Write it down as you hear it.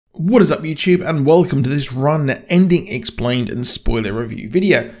What is up YouTube, and welcome to this Run Ending Explained and Spoiler Review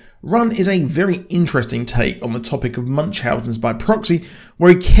video. Run is a very interesting take on the topic of Munchausen's by proxy,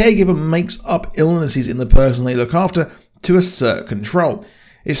 where a caregiver makes up illnesses in the person they look after to assert control.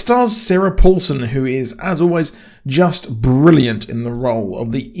 It stars Sarah Paulson, who is, as always, just brilliant in the role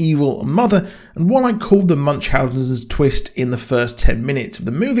of the evil mother, and while I called the Munchausen's twist in the first 10 minutes of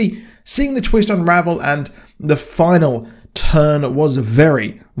the movie, seeing the twist unravel and the final turn was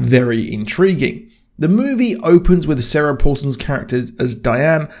very, very intriguing. The movie opens with Sarah Paulson's character as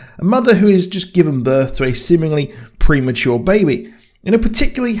Diane, a mother who has just given birth to a seemingly premature baby. In a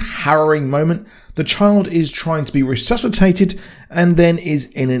particularly harrowing moment, the child is trying to be resuscitated and then is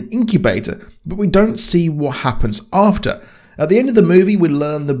in an incubator, but we don't see what happens after. At the end of the movie, we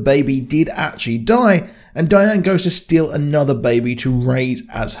learn the baby did actually die, and Diane goes to steal another baby to raise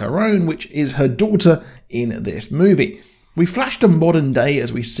as her own, which is her daughter in this movie. We flash to modern day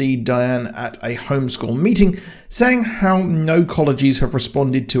as we see Diane at a homeschool meeting saying how no colleges have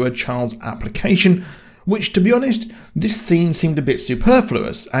responded to her child's application, which, to be honest, this scene seemed a bit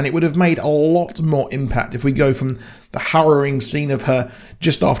superfluous, and it would have made a lot more impact if we go from the harrowing scene of her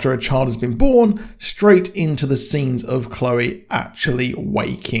just after a child has been born straight into the scenes of Chloe actually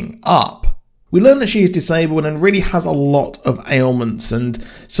waking up. We learn that she is disabled and really has a lot of ailments, and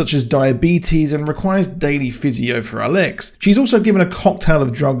such as diabetes, and requires daily physio for her legs. She's also given a cocktail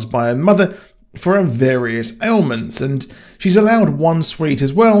of drugs by her mother for her various ailments, and she's allowed one sweet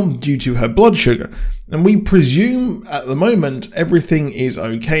as well due to her blood sugar. And we presume at the moment everything is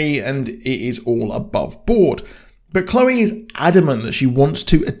okay and it is all above board. But Chloe is adamant that she wants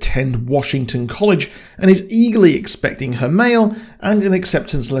to attend Washington College and is eagerly expecting her mail and an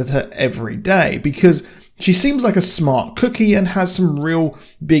acceptance letter every day because she seems like a smart cookie and has some real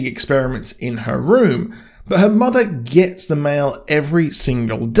big experiments in her room. But her mother gets the mail every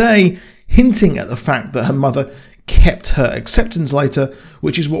single day, hinting at the fact that her mother kept her acceptance letter,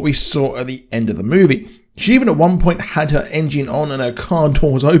 which is what we saw at the end of the movie. She even at one point had her engine on and her car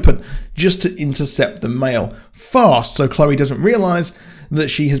doors open just to intercept the mail fast so Chloe doesn't realise that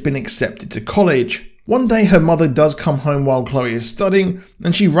she has been accepted to college. One day her mother does come home while Chloe is studying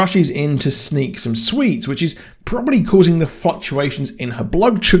and she rushes in to sneak some sweets, which is probably causing the fluctuations in her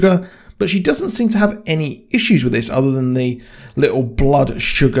blood sugar, but she doesn't seem to have any issues with this other than the little blood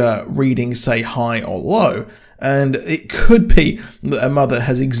sugar readings say high or low. And it could be that her mother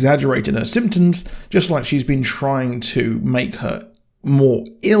has exaggerated her symptoms, just like she's been trying to make her more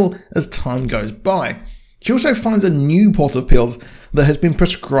ill as time goes by. She also finds a new pot of pills that has been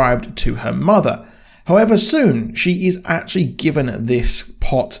prescribed to her mother. However, soon she is actually given this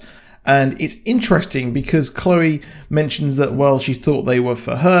pot, and it's interesting because Chloe mentions that, well, she thought they were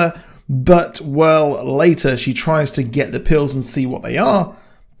for her, but, well, later she tries to get the pills and see what they are,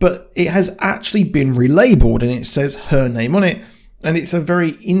 but it has actually been relabeled and it says her name on it, and it's a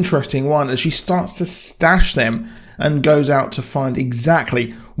very interesting one as she starts to stash them and goes out to find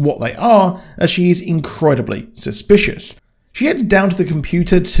exactly what they are as she is incredibly suspicious. She heads down to the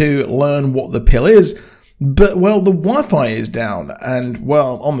computer to learn what the pill is, but, well, the Wi-Fi is down, and,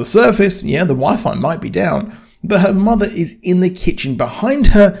 well, on the surface, yeah, the Wi-Fi might be down, but her mother is in the kitchen behind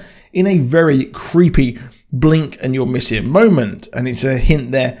her in a very creepy blink and you'll miss it moment, and it's a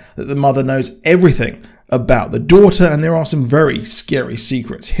hint there that the mother knows everything about the daughter and there are some very scary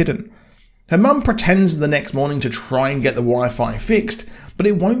secrets hidden. Her mum pretends the next morning to try and get the Wi-Fi fixed, but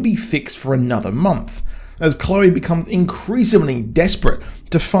it won't be fixed for another month, as Chloe becomes increasingly desperate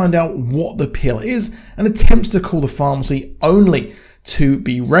to find out what the pill is and attempts to call the pharmacy only to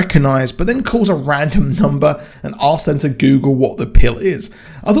be recognised, but then calls a random number and asks them to Google what the pill is.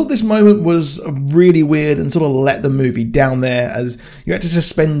 I thought this moment was really weird and sort of let the movie down there, as you had to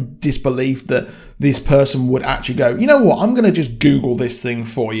suspend disbelief that this person would actually go, you know what, I'm going to just Google this thing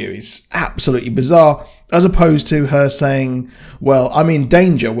for you. It's absolutely bizarre, as opposed to her saying, well, I'm in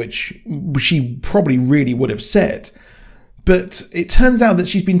danger, which she probably really would have said. But it turns out that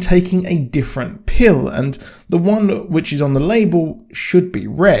she's been taking a different pill, and the one which is on the label should be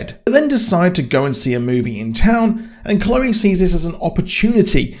red. They then decide to go and see a movie in town, and Chloe sees this as an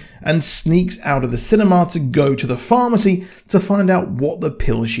opportunity and sneaks out of the cinema to go to the pharmacy to find out what the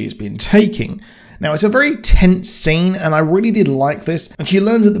pill she has been taking. Now, it's a very tense scene, and I really did like this, and she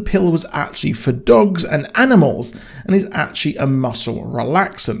learns that the pill was actually for dogs and animals, and is actually a muscle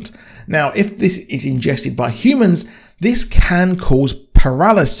relaxant. Now, if this is ingested by humans, this can cause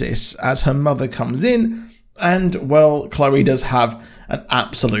paralysis, as her mother comes in And, well, Chloe does have an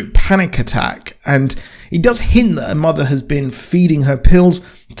absolute panic attack, and he does hint that her mother has been feeding her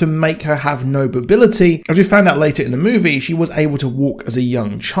pills to make her have no mobility. As we found out later in the movie, she was able to walk as a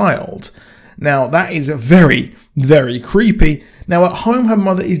young child. Now, that is very, very creepy. Now, at home, her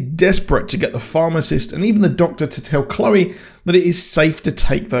mother is desperate to get the pharmacist and even the doctor to tell Chloe that it is safe to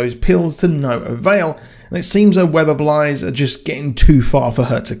take those pills, to no avail, and it seems her web of lies are just getting too far for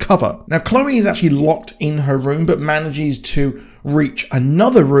her to cover. Now, Chloe is actually locked in her room, but manages to reach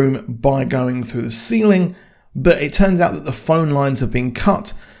another room by going through the ceiling, but it turns out that the phone lines have been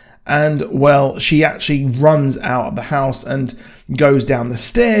cut, and, well, she actually runs out of the house and goes down the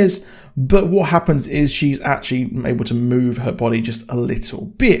stairs, but what happens is she's actually able to move her body just a little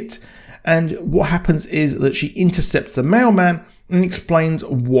bit. And what happens is that she intercepts the mailman and explains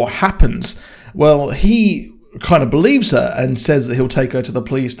what happens. Well, he kind of believes her and says that he'll take her to the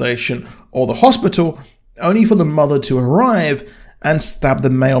police station or the hospital, only for the mother to arrive and stab the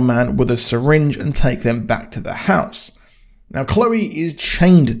mailman with a syringe and take them back to the house. Now, Chloe is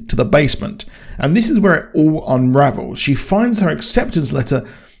chained to the basement, and this is where it all unravels. She finds her acceptance letter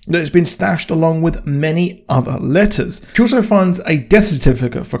that has been stashed along with many other letters. She also finds a death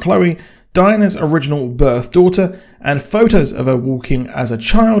certificate for Chloe, Diana's original birth daughter, and photos of her walking as a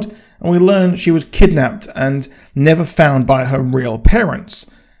child, and we learn she was kidnapped and never found by her real parents.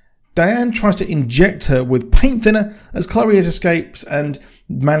 Diane tries to inject her with paint thinner as Chloe escapes and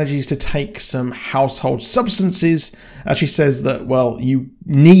manages to take some household substances, as she says that, well, you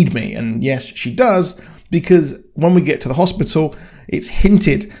need me, and yes, she does, because when we get to the hospital, it's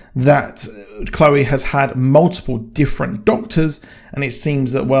hinted that Chloe has had multiple different doctors, and it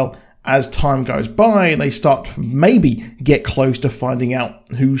seems that, well, as time goes by, they start to maybe get close to finding out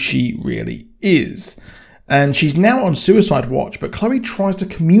who she really is. And she's now on suicide watch, but Chloe tries to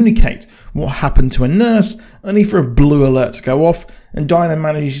communicate what happened to a nurse, only for a blue alert to go off, and Diana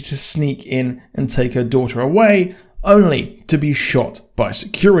manages to sneak in and take her daughter away, only to be shot by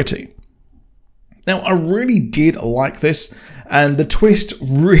security. Now, I really did like this, and the twist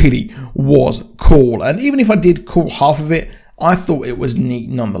really was cool, and even if I did call half of it, I thought it was neat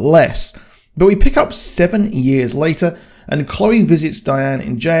nonetheless. But we pick up 7 years later, and Chloe visits Diane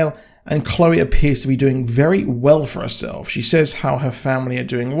in jail, and Chloe appears to be doing very well for herself. She says how her family are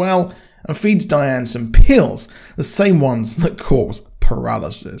doing well, and feeds Diane some pills, the same ones that cause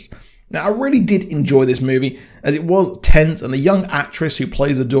paralysis. Now, I really did enjoy this movie, as it was tense, and the young actress who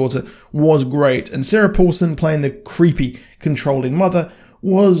plays the daughter was great, and Sarah Paulson playing the creepy, controlling mother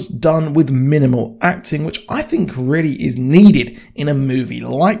was done with minimal acting, which I think really is needed in a movie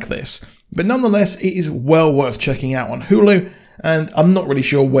like this. But nonetheless, it is well worth checking out on Hulu, and I'm not really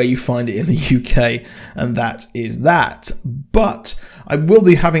sure where you find it in the UK, and that is that. But I will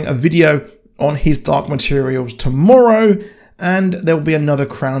be having a video on his Dark Materials tomorrow, and there will be another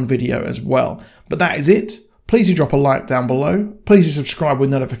Crown video as well. But that is it. Please do drop a like down below. Please do subscribe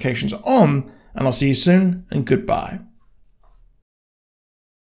with notifications on, and I'll see you soon, and goodbye.